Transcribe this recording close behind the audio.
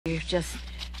We're just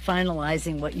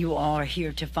finalizing what you all are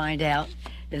here to find out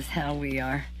is how we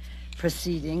are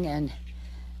proceeding and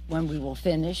when we will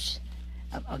finish.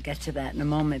 I'll get to that in a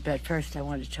moment, but first I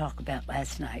want to talk about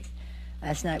last night.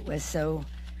 Last night was so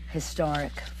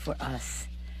historic for us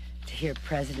to hear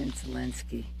President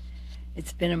Zelensky.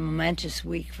 It's been a momentous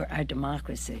week for our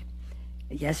democracy.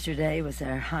 Yesterday was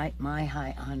my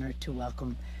high honor to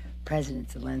welcome President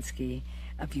Zelensky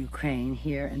of Ukraine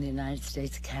here in the United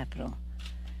States Capitol.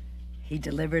 He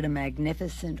delivered a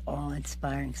magnificent,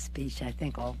 awe-inspiring speech, I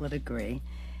think all would agree,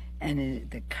 and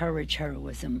the courage,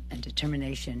 heroism, and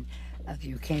determination of the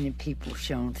Ukrainian people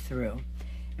shone through.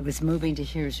 It was moving to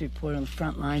hear his report on the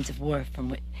front lines of war from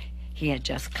which he had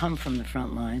just come from the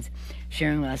front lines,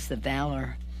 sharing with us the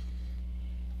valor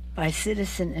by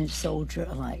citizen and soldier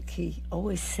alike. He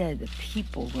always said the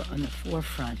people were on the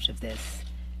forefront of this,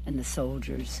 and the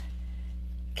soldiers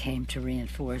came to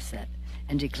reinforce it,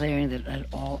 and declaring that at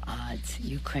all odds,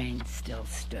 Ukraine still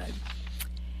stood.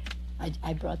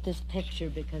 I brought this picture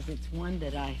because it's one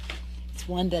that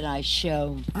I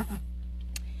show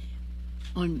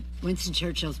on Winston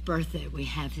Churchill's birthday. We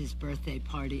have his birthday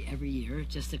party every year.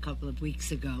 Just a couple of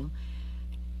weeks ago,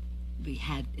 we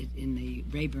had it in the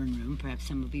Rayburn Room. Perhaps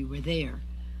some of you were there.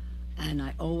 And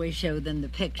I always show them the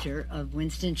picture of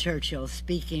Winston Churchill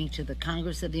speaking to the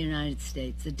Congress of the United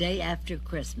States the day after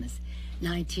Christmas,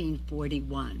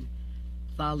 1941,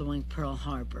 following Pearl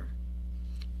Harbor.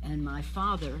 And my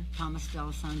father, Thomas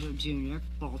D'Alessandro Jr.,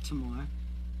 Baltimore,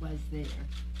 was there.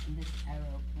 And this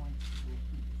arrow points to where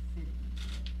he was sitting.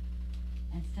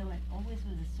 And so it always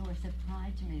was a source of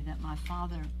pride to me that my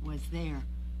father was there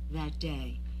that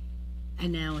day.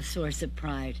 And now a source of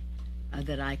pride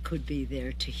that I could be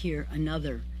there to hear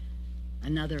another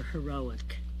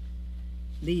heroic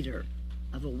leader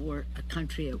of a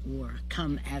country at war,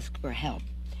 come ask for help.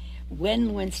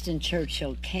 When Winston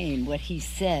Churchill came, what he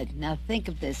said, now think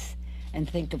of this and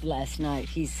think of last night,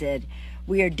 he said,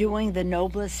 "We are doing the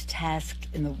noblest task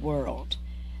in the world,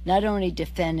 not only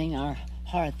defending our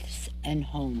hearths and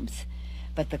homes,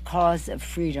 but the cause of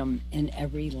freedom in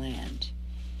every land."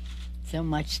 So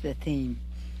much the theme,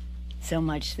 so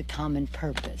much the common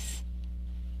purpose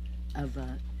of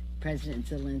President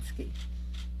Zelensky.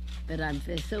 But I'm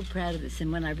so proud of this.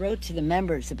 And when I wrote to the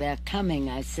members about coming,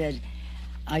 I said,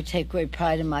 I take great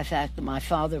pride in my fact that my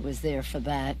father was there for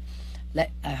that.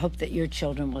 I hope that your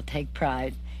children will take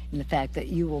pride in the fact that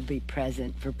you will be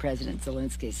present for President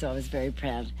Zelensky. So I was very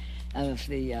proud of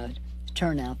the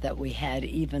turnout that we had,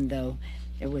 even though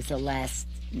it was a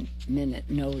last-minute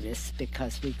notice,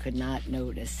 because we could not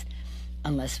notice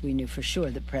unless we knew for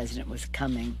sure the president was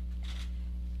coming,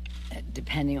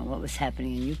 depending on what was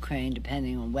happening in Ukraine,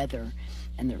 depending on weather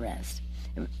and the rest.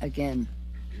 Again,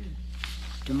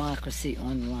 democracy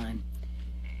on the line.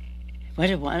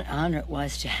 What an honor it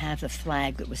was to have the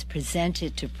flag that was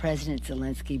presented to President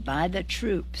Zelensky by the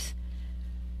troops,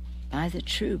 and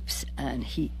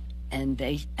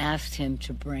they asked him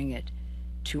to bring it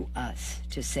to us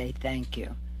to say thank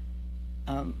you.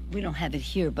 We don't have it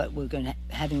here, but we're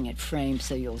having it framed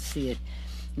so you'll see it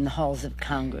in the halls of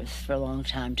Congress for a long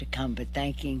time to come, but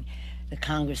thanking the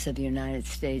Congress of the United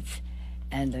States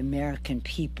and the American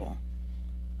people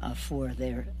for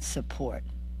their support,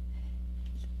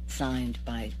 signed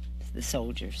by the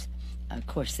soldiers. Of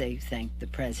course, they thanked the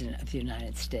President of the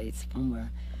United States, and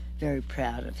we're very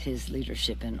proud of his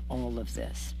leadership in all of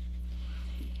this.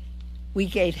 We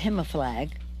gave him a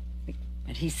flag,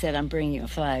 and he said, "I'm bringing you a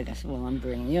flag." I said, "Well, I'm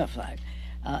bringing you a flag."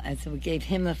 And so we gave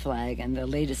him the flag and the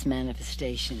latest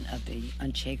manifestation of the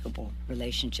unshakable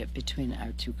relationship between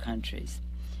our two countries.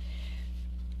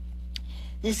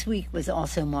 This week was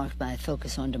also marked by a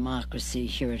focus on democracy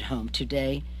here at home.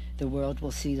 Today, the world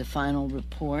will see the final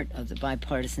report of the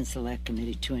Bipartisan Select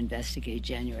Committee to investigate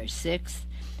January 6th,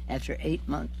 after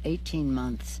 18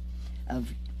 months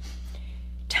of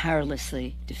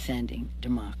tirelessly defending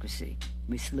democracy.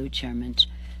 We salute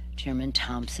Chairman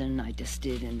Thompson, I just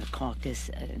did in the caucus,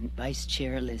 and Vice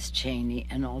Chair Liz Cheney,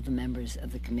 and all the members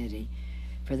of the committee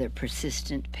for their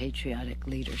persistent patriotic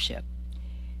leadership.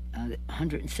 The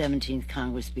 117th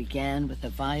Congress began with a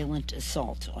violent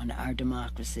assault on our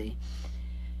democracy,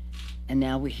 and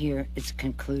now we hear its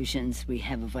conclusions. We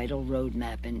have a vital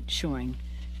roadmap ensuring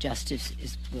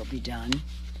justice will be done,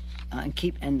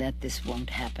 and that this won't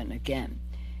happen again.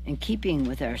 In keeping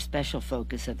with our special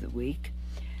focus of the week,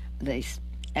 the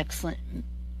excellent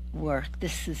work.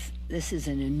 This is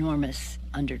an enormous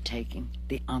undertaking.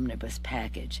 The omnibus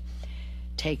package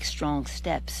takes strong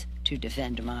steps to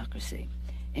defend democracy.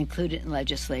 Included in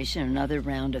legislation another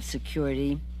round of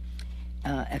security,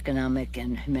 economic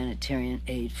and humanitarian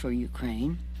aid for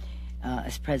Ukraine,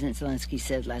 As President Zelensky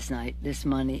said last night, this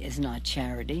money is not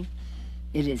charity.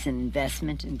 It is an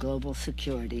investment in global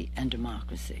security and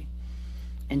democracy.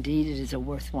 Indeed, it is a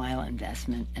worthwhile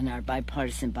investment, and our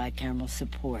bipartisan bicameral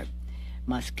support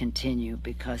must continue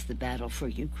because the battle for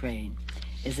Ukraine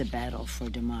is a battle for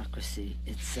democracy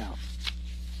itself.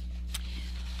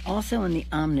 Also in the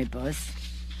omnibus,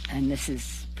 and this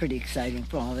is pretty exciting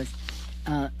for all of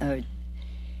us,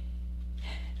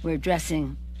 we're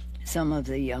addressing some of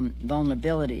the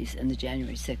vulnerabilities in the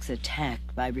January 6th attack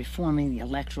by reforming the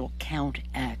Electoral Count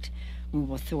Act. We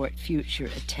will thwart future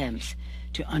attempts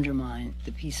to undermine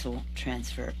the peaceful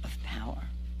transfer of power.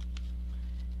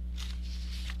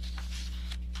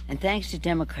 And thanks to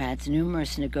Democrats'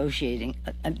 numerous negotiating,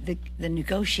 the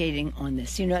negotiating on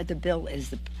this, you know, the bill is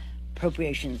the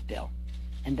appropriations bill,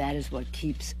 and that is what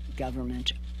keeps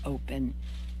government open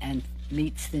and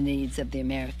meets the needs of the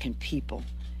American people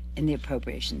in the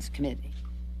Appropriations Committee.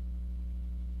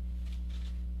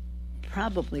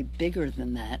 Probably bigger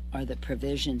than that are the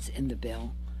provisions in the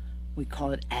bill. We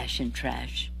call it ash and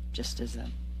trash,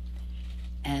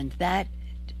 and that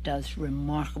does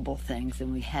remarkable things,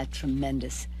 and we had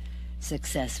tremendous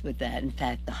success with that. In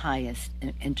fact, the highest,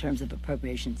 in terms of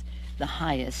appropriations, the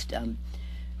highest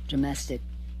domestic,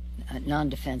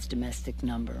 non-defense domestic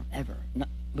number ever.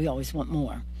 We always want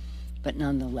more, but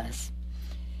nonetheless.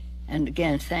 And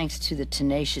again, thanks to the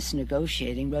tenacious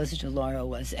negotiating, Rosa DeLauro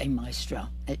was a maestro.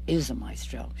 It is a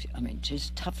maestro. I mean, she's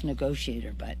a tough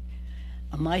negotiator, but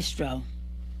a maestro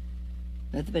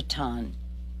with a baton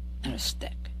and a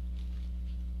stick.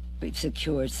 We've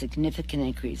secured significant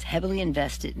increase, heavily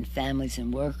invested in families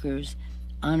and workers,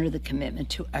 honor the commitment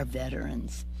to our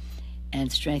veterans, and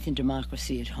strengthen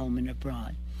democracy at home and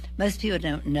abroad. Most people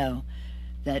don't know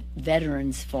that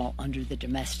veterans fall under the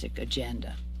domestic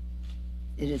agenda.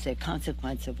 It is a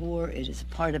consequence of war. It is a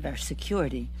part of our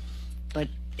security, but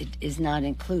it is not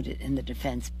included in the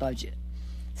defense budget.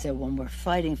 So when we're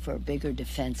fighting for a bigger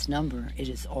defense number, it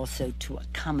is also to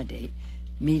accommodate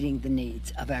meeting the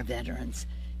needs of our veterans,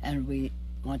 and we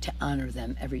want to honor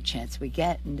them every chance we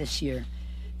get. And this year,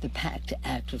 the PACT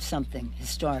Act was something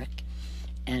historic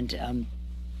and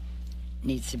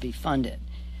needs to be funded.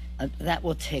 That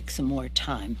will take some more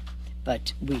time,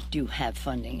 but we do have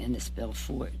funding in this bill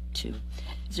for it too.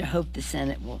 So I hope the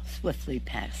Senate will swiftly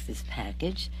pass this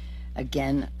package.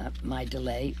 Again, my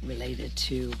delay related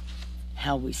to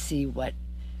how we see what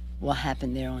will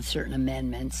happen there on certain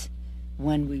amendments,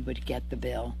 when we would get the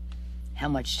bill, how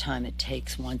much time it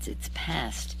takes once it's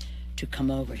passed to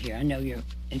come over here. I know you're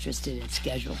interested in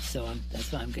schedule, so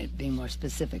that's why I'm being more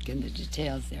specific in the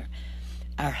details there.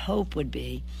 Our hope would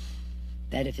be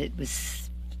that if it was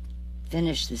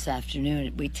finished this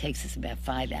afternoon, it takes us about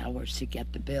 5 hours to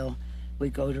get the bill. We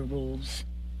go to rules,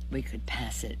 we could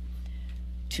pass it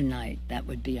tonight. That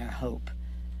would be our hope.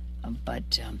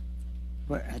 But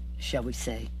we're, shall we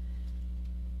say,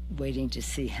 waiting to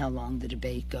see how long the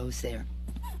debate goes there.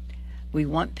 We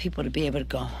want people to be able to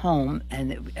go home,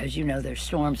 and as you know, there's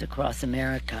storms across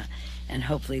America, and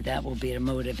hopefully that will be a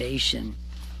motivation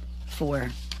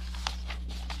for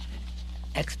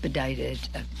expedited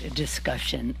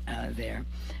discussion there,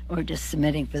 or just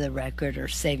submitting for the record or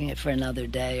saving it for another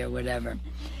day or whatever.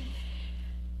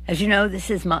 As you know, I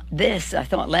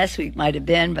thought last week might have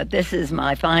been, but this is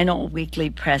my final weekly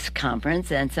press conference,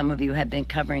 and some of you have been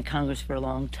covering Congress for a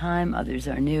long time, others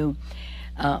are new.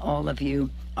 All of you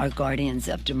are guardians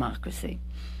of democracy.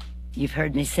 You've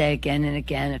heard me say again and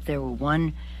again, if there were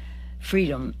one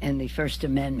freedom in the First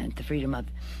Amendment, the freedom of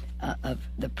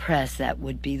the press, that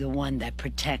would be the one that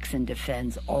protects and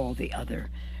defends all the other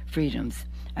freedoms.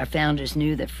 Our founders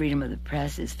knew that freedom of the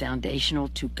press is foundational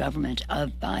to government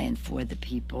of, by, and for the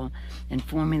people,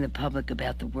 informing the public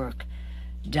about the work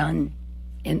done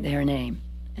in their name,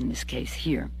 in this case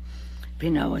here. You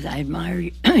know, as I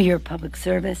admire your public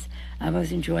service, I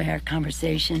always enjoy our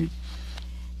conversation.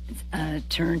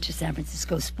 Turn to San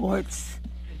Francisco sports.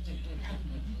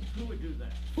 Who would do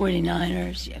that?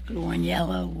 49ers, you could have worn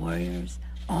yellow, Warriors,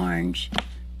 orange,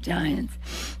 Giants.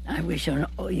 I wish you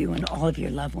and all of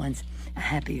your loved ones a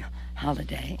happy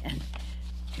holiday. And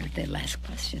here are the last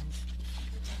questions.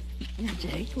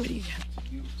 Jake, what do you got?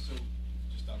 So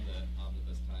just on the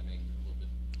omnibus timing, a little bit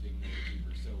digging a little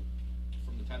deeper. So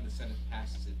from the time the Senate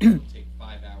passes it, it'll take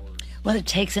 5 hours. Well, it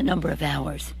takes a number of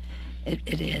hours.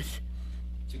 It is.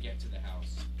 To get to the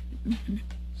House. Mm-hmm.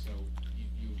 So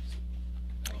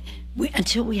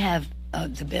until we have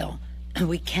the bill,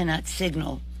 we cannot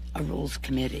signal a Rules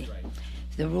Committee. Right.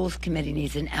 The Rules Committee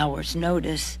needs an hour's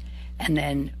notice, and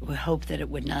then we hope that it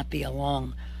would not be a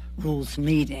long Rules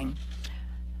meeting.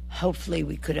 Hopefully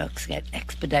we could get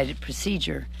expedited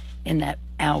procedure in that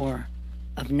hour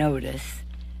of notice,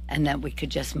 and that we could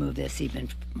just move this even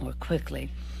more quickly.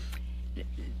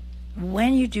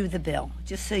 When you do the bill,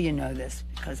 just so you know this,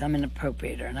 because I'm an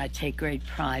appropriator and I take great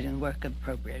pride in the work of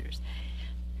appropriators.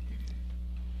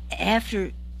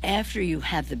 After you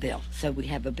have the bill, so we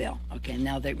have a bill, okay,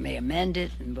 now they may amend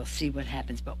it and we'll see what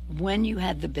happens, but when you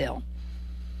have the bill,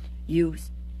 you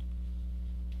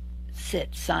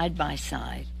sit side by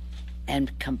side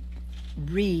and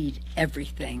read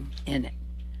everything in it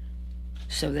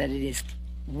so that it is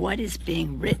what is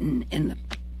being written in the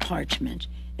parchment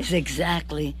is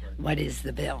exactly what is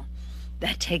the bill.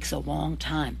 That takes a long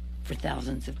time for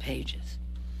thousands of pages.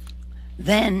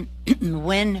 Then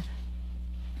when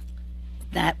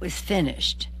that was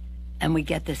finished and we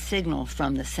get the signal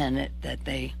from the Senate that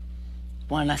they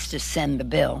want us to send the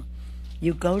bill,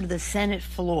 you go to the Senate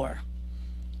floor,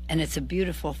 and it's a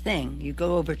beautiful thing. You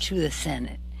go over to the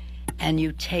Senate and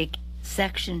you take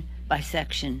section by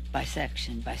section by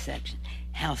section by section,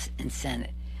 House and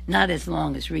Senate. Not as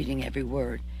long as reading every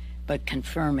word, but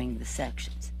confirming the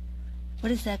sections.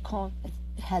 What is that called?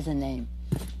 It has a name,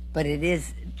 but it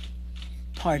is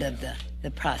part of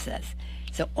the process.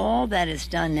 So all that is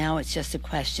done now, it's just a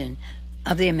question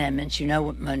of the amendments. You know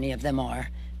what many of them are.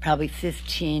 Probably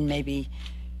 15, maybe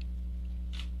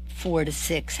 4 to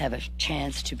 6 have a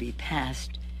chance to be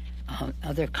passed.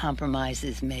 Other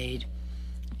compromises made.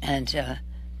 And it's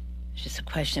just a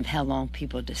question of how long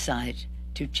people decide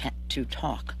to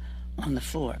talk on the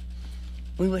floor.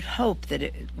 We would hope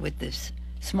that with this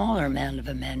smaller amount of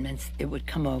amendments, it would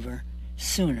come over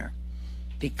sooner,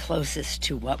 be closest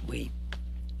to what we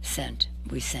sent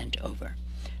over.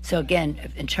 So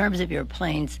again, in terms of your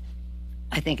planes,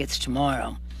 I think it's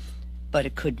tomorrow, but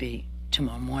it could be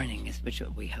tomorrow morning, is which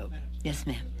what we hope. Yes,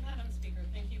 ma'am. Madam Speaker,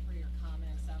 thank you for your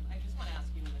comments. I just want to ask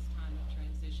you in this time of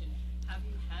transition, have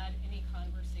you had any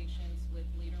conversations with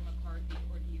Leader McCarthy,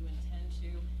 or do you intend to?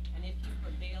 And if he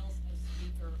prevails as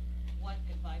Speaker, what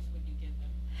advice would you give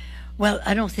him? Well,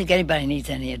 I don't think anybody needs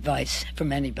any advice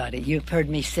from anybody. You've heard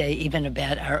me say even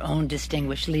about our own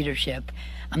distinguished leadership,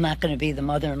 I'm not going to be the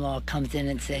mother-in-law comes in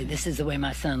and say, this is the way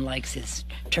my son likes his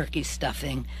turkey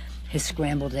stuffing, his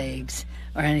scrambled eggs,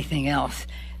 or anything else.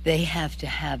 They have to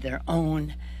have their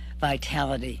own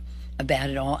vitality about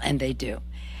it all, and they do.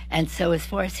 And so as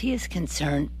far as he is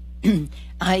concerned,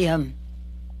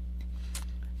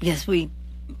 yes, we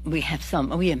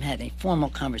haven't had any formal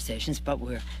conversations, but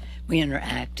we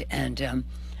interact, and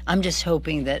I'm just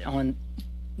hoping that on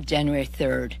January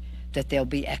 3rd that they'll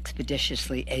be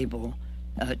expeditiously able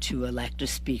to elect a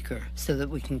speaker so that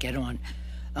we can get on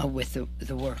with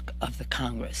the work of the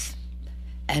Congress.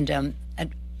 And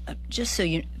just so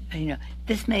you know,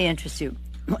 this may interest you.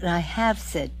 What I have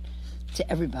said to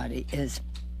everybody is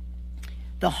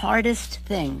the hardest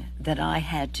thing that I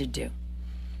had to do,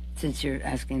 since you're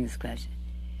asking this question,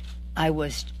 I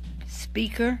was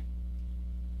Speaker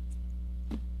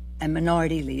and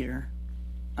Minority Leader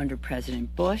under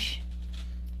President Bush,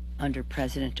 under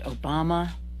President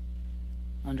Obama,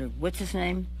 under what's his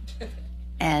name,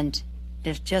 and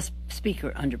there's just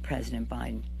Speaker under President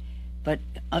Biden. But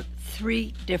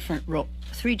three different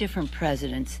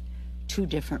presidents, 2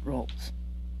 different roles.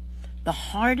 The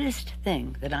hardest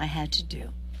thing that I had to do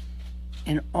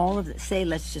in all of the,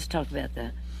 let's just talk about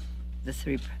the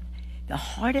 3. The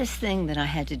hardest thing that I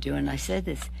had to do, and I said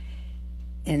this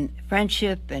in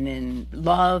friendship and in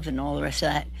love and all the rest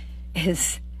of that,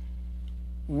 is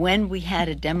when we had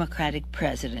a Democratic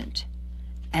president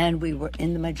and we were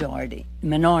in the minority,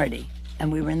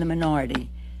 and we were in the minority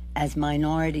as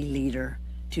minority leader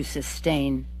to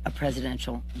sustain a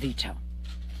presidential veto.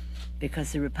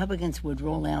 Because the Republicans would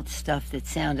roll out stuff that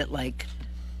sounded like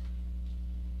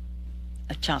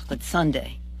a chocolate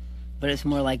sundae, but it's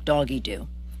more like doggy-doo.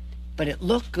 But it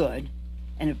looked good,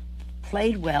 and it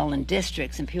played well in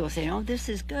districts, and people say, oh, this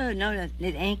is good. No,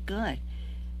 it ain't good.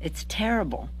 It's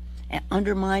terrible. It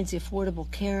undermines the Affordable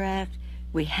Care Act.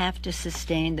 We have to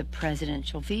sustain the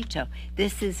presidential veto.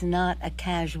 This is not a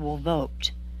casual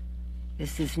vote.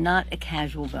 This is not a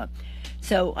casual vote.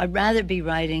 So I'd rather be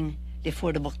writing the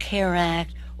Affordable Care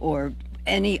Act or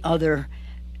any other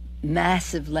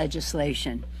massive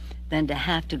legislation than to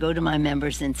have to go to my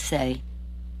members and say,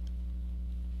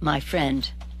 my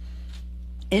friend,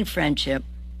 in friendship,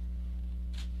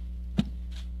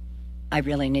 I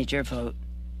really need your vote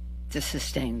to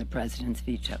sustain the president's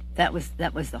veto. That was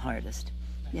the hardest.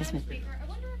 Yes, Madam ma'am. Speaker, I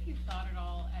wonder if you've thought at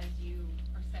all, as you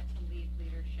are set to lead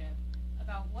leadership,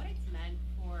 about what it's meant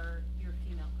for your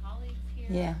female colleagues here,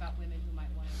 Yeah. about women who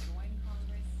might want to join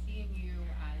Congress, seeing you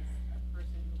as a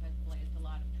person who has blazed a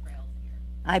lot of trails here.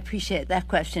 I appreciate that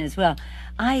question as well.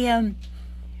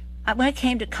 When I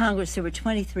came to Congress, there were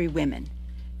 23 women,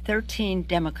 13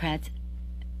 Democrats,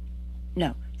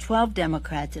 no, 12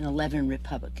 Democrats and 11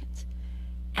 Republicans.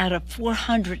 Out of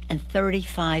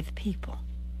 435 people,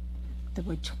 there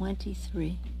were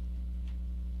 23,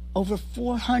 over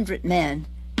 400 men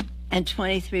and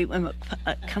 23 women.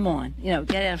 Come on,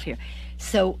 get out of here.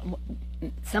 So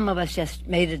some of us just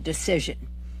made a decision.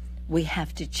 We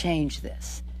have to change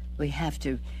this. We have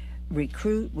to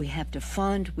recruit, we have to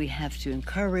fund, we have to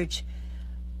encourage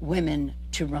women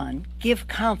to run, give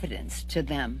confidence to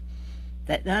them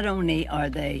that not only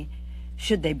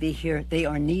should they be here, they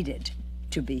are needed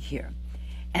to be here.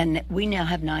 And we now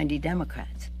have 90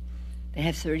 Democrats. They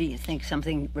have 30, I think,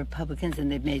 something Republicans, and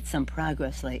they've made some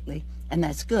progress lately, and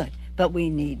that's good. But we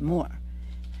need more.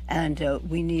 And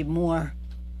we need more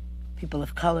people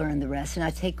of color and the rest. And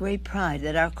I take great pride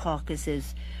that our caucus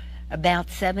is about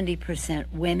 70%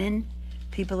 women,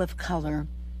 people of color,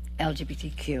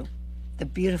 LGBTQ, the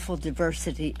beautiful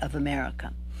diversity of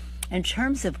America. In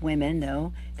terms of women,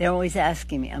 though, they're always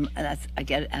asking me, I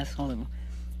get asked all of them,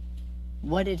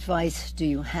 what advice do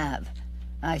you have?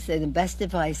 I say the best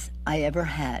advice I ever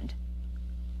had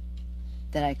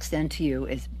that I extend to you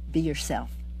is be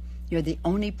yourself. You're the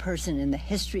only person in the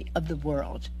history of the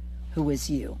world who is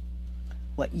you.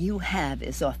 What you have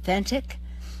is authentic,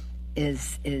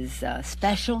 is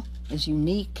special, is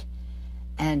unique,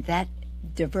 and that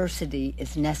diversity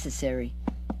is necessary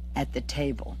at the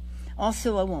table.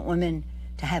 Also, I want women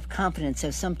to have confidence,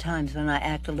 so sometimes when I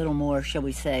act a little more, shall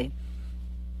we say,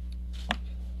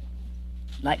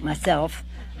 like myself,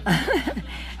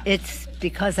 it's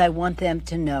because I want them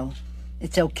to know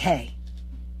it's okay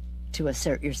to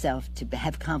assert yourself, to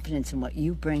have confidence in what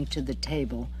you bring to the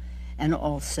table, and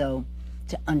also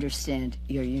to understand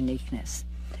your uniqueness.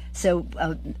 So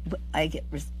I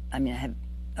have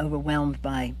overwhelmed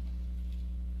by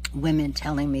women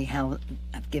telling me how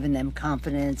I've given them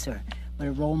confidence or what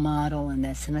a role model and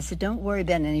this. And I said, don't worry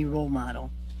about any role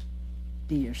model.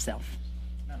 Be yourself.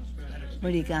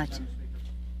 What do you got?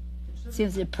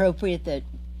 Seems appropriate that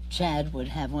Chad would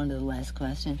have one of the last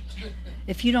questions.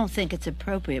 If you don't think it's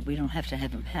appropriate, we don't have to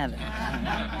have him have it.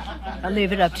 I'll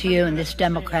leave it up to you in this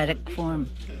democratic forum.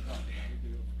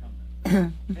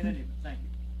 In any event, thank you.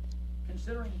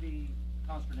 Considering the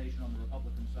consternation on the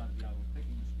Republican side of the aisle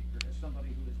picking the speaker, as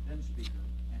somebody who has been speaker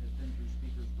and has been through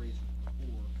speaker's races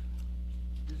before,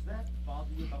 does that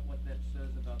bother you about what that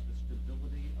says about the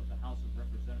stability of the House of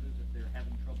Representatives if they're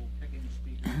having trouble picking a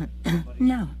speaker?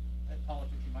 No.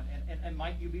 Politics you might, and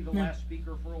might you be the last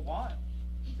speaker for a while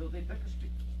until they pick a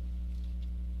speaker?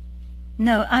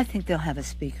 No, I think they'll have a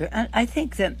speaker. I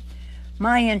think that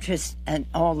my interest, and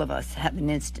all of us, have to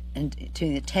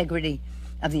the integrity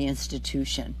of the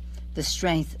institution, the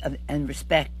strength and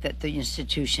respect that the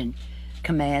institution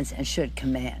commands and should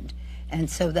command. And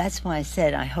so that's why I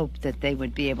said I hope that they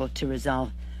would be able to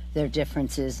resolve their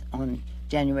differences on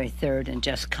January 3rd and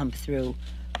just come through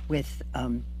with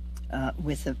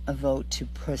a vote to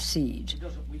proceed. It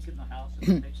doesn't weaken the House if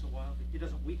it takes a while? It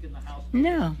doesn't weaken the House if it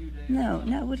No, takes a few days?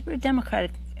 no, we're a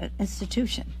democratic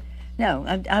institution. No,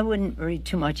 I wouldn't read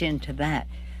too much into that.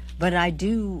 But I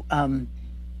do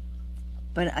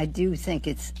think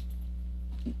it's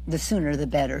the sooner the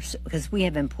better, because we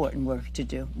have important work to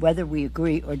do. Whether we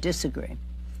agree or disagree,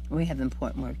 we have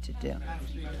important work to do.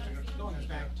 Going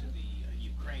back to the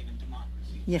Ukraine and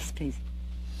democracy. Yes, please.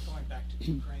 Going back to the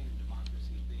Ukraine and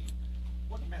democracy theme,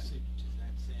 what message does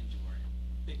that send to our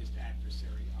biggest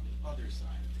adversary on the other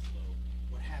side of the globe?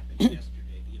 What happened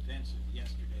yesterday, the events of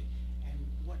yesterday, and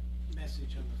what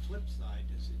message on the flip side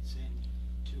does it send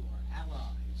to our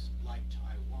allies like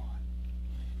Taiwan?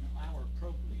 And our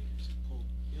appropriators have pulled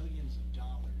billions of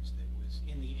dollars that was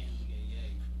in the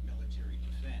NDAA for military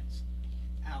defense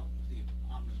out of the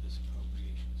omnibus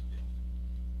appropriations bill.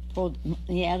 Pulled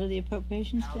money out of the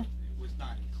appropriations bill? It was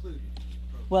not included in the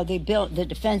appropriations. Well, the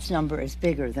defense number is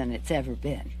bigger than it's ever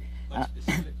been. But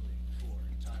specifically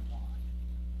for Taiwan,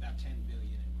 about $10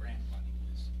 billion in grant money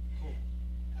was pulled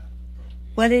out of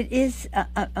appropriations. Well, it is,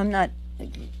 I'm not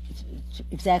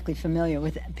exactly familiar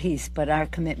with that piece, but our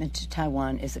commitment to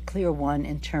Taiwan is a clear one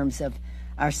in terms of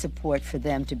our support for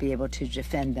them to be able to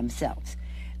defend themselves.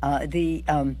 But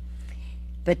to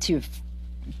your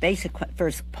basic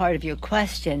first part of your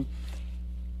question,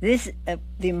 the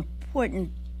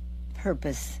important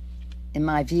purpose, in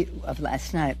my view, of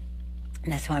last night,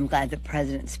 and that's why I'm glad the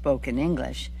President spoke in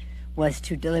English, was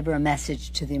to deliver a message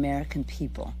to the American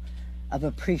people of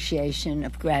appreciation,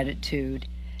 of gratitude,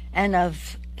 and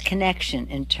of connection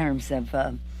in terms of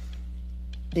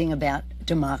being about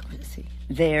democracy,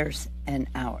 theirs and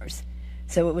ours.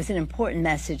 So it was an important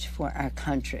message for our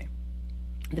country.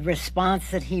 the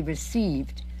response that he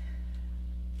received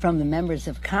from the members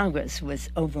of Congress was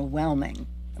overwhelming.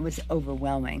 It was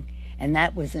overwhelming, and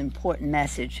that was an important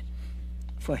message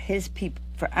for his people,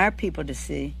 for our people to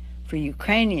see, for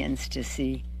Ukrainians to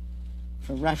see,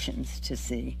 for Russians to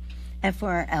see, and for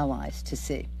our allies to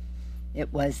see.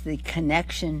 It was the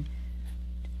connection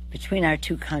between our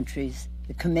two countries,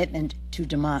 the commitment to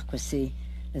democracy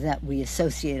that we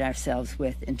associate ourselves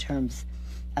with in terms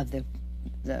of the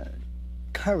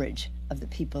courage of the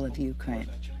people of Ukraine. What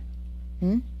about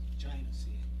China? China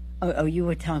seeing. Oh, you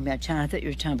were talking about China. I thought you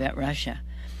were talking about Russia.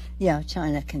 Yeah,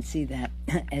 China can see that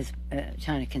as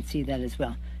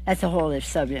well. That's a whole other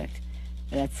subject.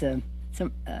 That's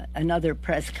another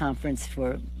press conference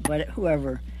for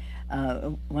whoever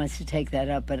wants to take that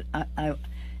up. But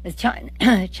as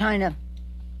China,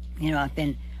 I've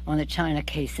been on the China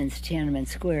case since Tiananmen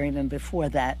Square. Even before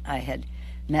that, I had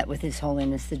met with His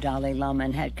Holiness the Dalai Lama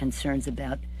and had concerns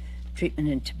about treatment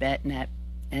in Tibet and that.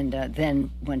 And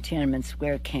then when Tiananmen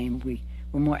Square came, we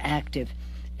were more active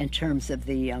in terms of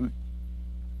the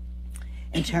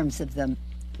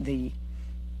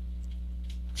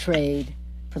trade,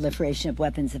 proliferation of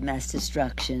weapons of mass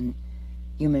destruction,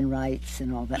 human rights,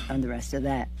 and all that, and the rest of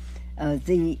that.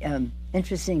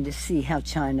 Interesting to see how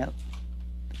China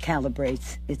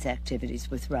calibrates its activities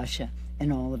with Russia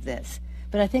in all of this.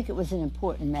 But I think it was an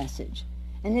important message.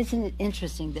 And isn't it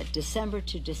interesting that December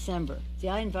to December, see,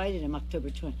 I invited him October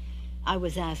 20. I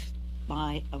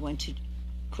went to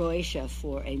Croatia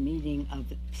for a meeting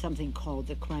of something called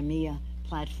the Crimea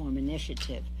Platform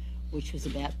Initiative, which was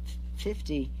about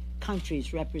 50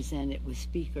 countries represented with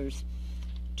speakers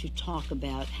to talk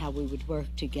about how we would work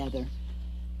together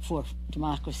for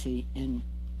democracy in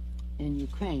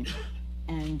Ukraine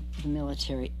and the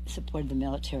military, support of the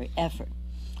military effort.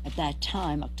 At that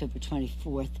time, October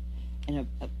 24th, in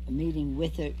a meeting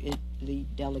with the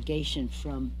delegation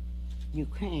from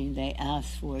Ukraine, they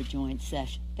asked for a joint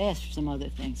session. They asked for some other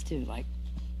things too, like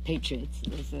patriots.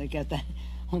 So they got that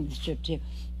on the trip too.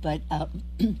 But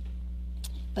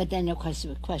then it was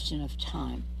a question of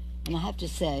time. And I have to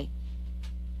say,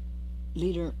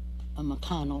 Leader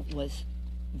McConnell was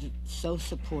so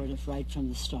supportive right from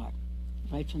the start.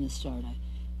 Right from the start,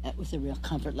 that was a real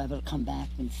comfort level to come back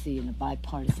and see in a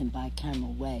bipartisan,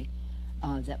 bicameral way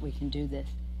that we can do this,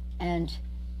 and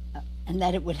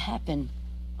that it would happen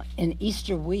in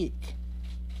Easter week,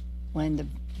 when the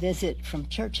visit from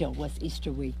Churchill was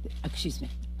Easter week.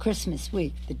 Christmas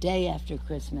week, the day after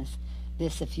Christmas.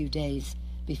 This a few days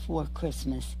before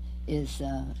Christmas is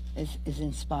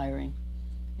inspiring.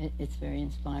 It's very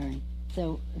inspiring.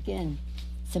 So again,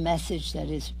 it's a message that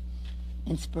is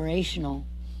inspirational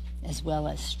as well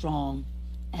as strong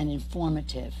and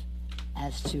informative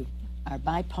as to our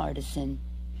bipartisan,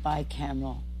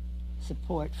 bicameral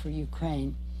support for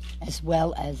Ukraine, as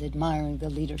well as admiring the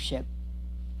leadership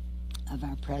of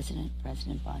our President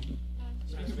Biden.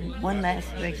 One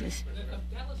last weakness.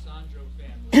 The D'Alessandro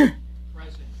family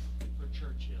present for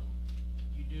Churchill.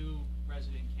 You knew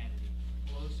President Kennedy.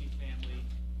 Pelosi family,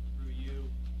 through you,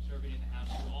 serving in the House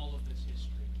through all of this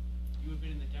history. You have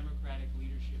been in the Democratic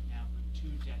leadership now for 2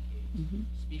 decades.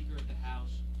 Speaker of the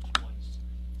House twice.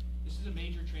 This is a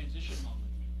major transition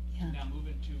moment. Yeah. Now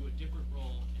moving to a different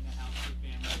role in the House your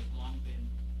family has long been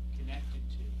connected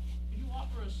to. Can you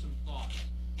offer us some thoughts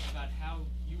about how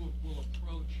you will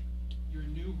approach your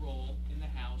new role in the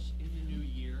House in the new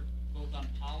year, both on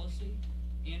policy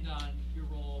and on your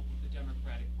role with the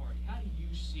Democratic Party? How do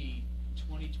you see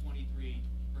 2023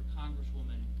 for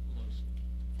Congresswoman Pelosi?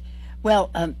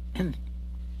 Well,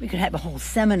 we could have a whole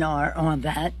seminar on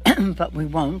that, but we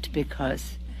won't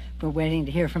because we're waiting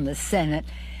to hear from the Senate.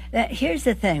 Here's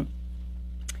the thing.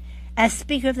 As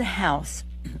Speaker of the House,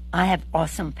 I have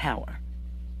awesome power.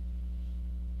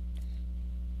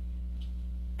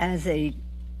 As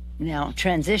now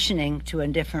transitioning to a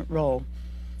different role,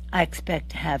 I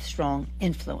expect to have strong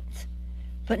influence,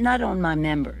 but not on my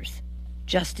members,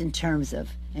 just in terms of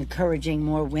encouraging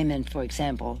more women, for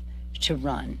example, to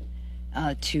run,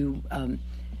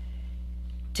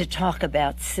 to talk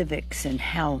about civics and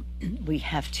how we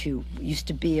have to, used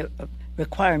to be a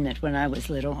requirement when I was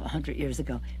little 100 years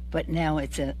ago, but now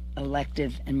it's an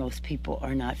elective and most people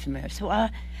are not familiar. So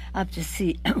I'll have to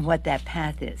see what that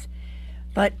path is.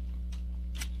 But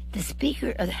the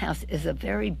Speaker of the House is a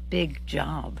very big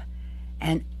job,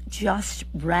 and just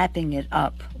wrapping it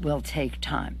up will take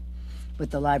time.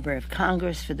 With the Library of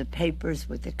Congress for the papers,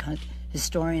 with the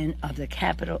historian of the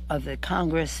Capitol of the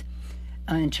Congress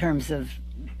in terms of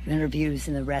interviews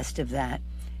and the rest of that,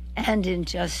 and in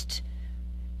just,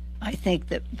 I think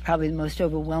that probably the most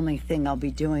overwhelming thing I'll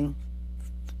be doing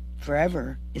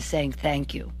forever is saying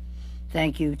thank you.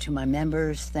 Thank you to my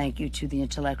members. Thank you to the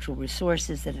intellectual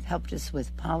resources that have helped us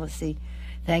with policy.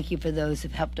 Thank you for those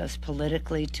who've helped us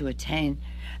politically to attain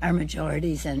our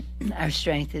majorities and our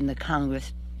strength in the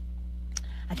Congress.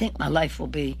 I think my life will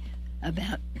be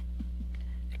about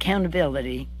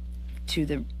accountability to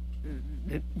the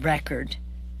record,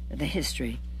 the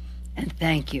history, and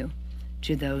thank you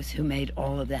to those who made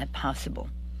all of that possible.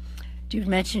 You've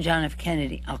mentioned John F.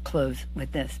 Kennedy. I'll close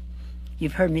with this.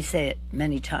 You've heard me say it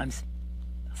many times.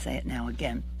 I'll say it now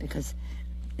again because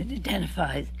it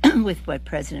identifies with what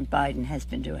President Biden has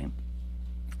been doing.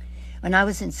 When I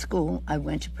was in school, I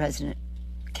went to President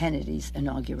Kennedy's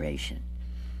inauguration.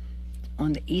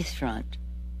 On the East Front,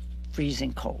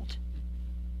 freezing cold.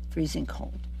 Freezing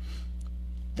cold.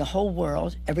 The whole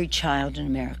world, every child in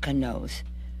America knows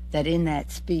that in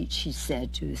that speech he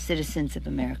said to the citizens of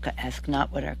America, ask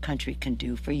not what our country can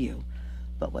do for you,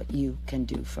 but what you can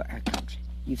do for our country.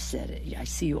 You've said it. I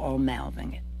see you all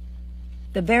mouthing it.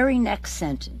 The very next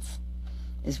sentence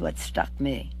is what struck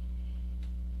me.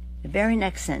 The very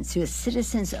next sentence, to the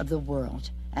citizens of the world,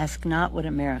 ask not what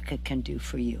America can do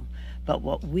for you, but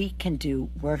what we can do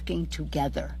working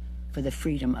together for the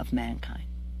freedom of mankind.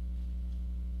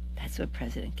 That's what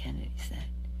President Kennedy said.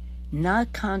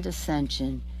 Not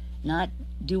condescension, not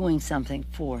doing something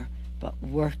for, but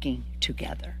working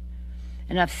together.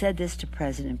 And I've said this to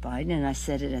President Biden, and I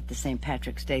said it at the St.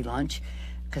 Patrick's Day lunch,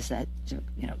 because that,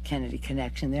 Kennedy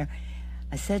connection there.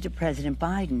 I said to President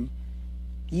Biden,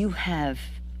 you have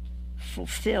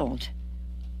fulfilled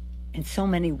in so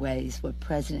many ways what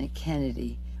President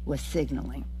Kennedy was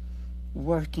signaling,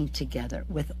 working together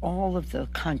with all of the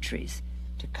countries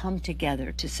to come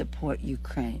together to support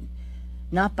Ukraine,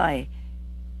 not by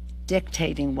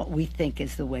dictating what we think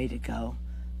is the way to go,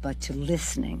 but to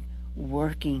listening,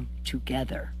 working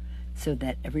together so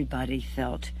that everybody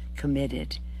felt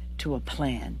committed to a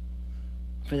plan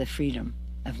for the freedom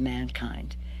of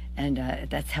mankind. And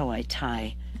that's how I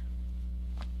tie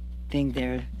being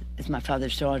there as my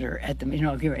father's daughter at the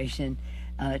inauguration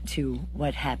to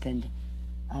what happened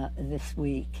this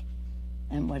week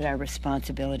and what our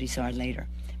responsibilities are later.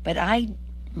 But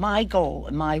my goal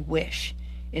and my wish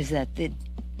is that the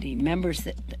members,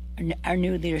 our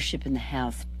new leadership in the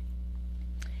House,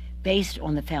 based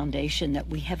on the foundation that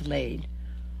we have laid,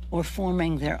 or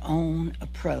forming their own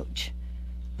approach,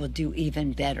 will do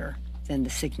even better than the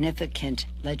significant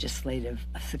legislative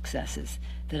successes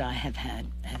that I have had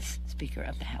as Speaker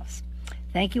of the House.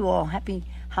 Thank you all. Happy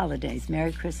holidays.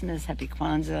 Merry Christmas, Happy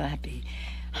Kwanzaa, Happy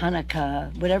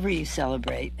Hanukkah, whatever you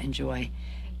celebrate, enjoy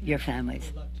your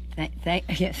families.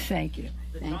 Yes, thank you.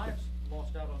 The Giants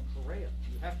lost out on Correa.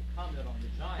 You have to comment on the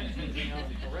Giants losing out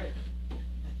on Correa.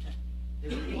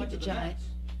 They were going to the Mets.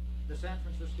 The San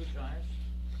Francisco Giants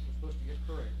were supposed to get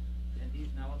Correa, and he's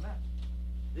now a Met.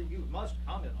 You must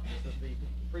comment on this as the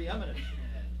preeminent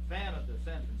fan of the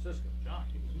San Francisco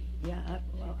Giants. Yeah,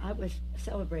 I was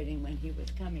celebrating when he was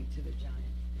coming to the Giants.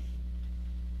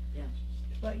 Yeah.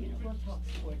 Well, we'll talk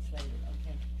sports later,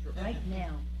 okay? Sure. Right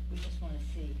now, we just want to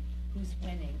see who's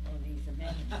winning on these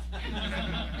amendments.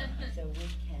 So we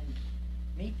can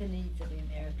meet the needs of the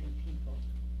American people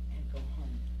and go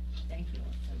home. Thank you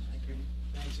all so much.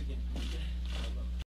 Thanks again.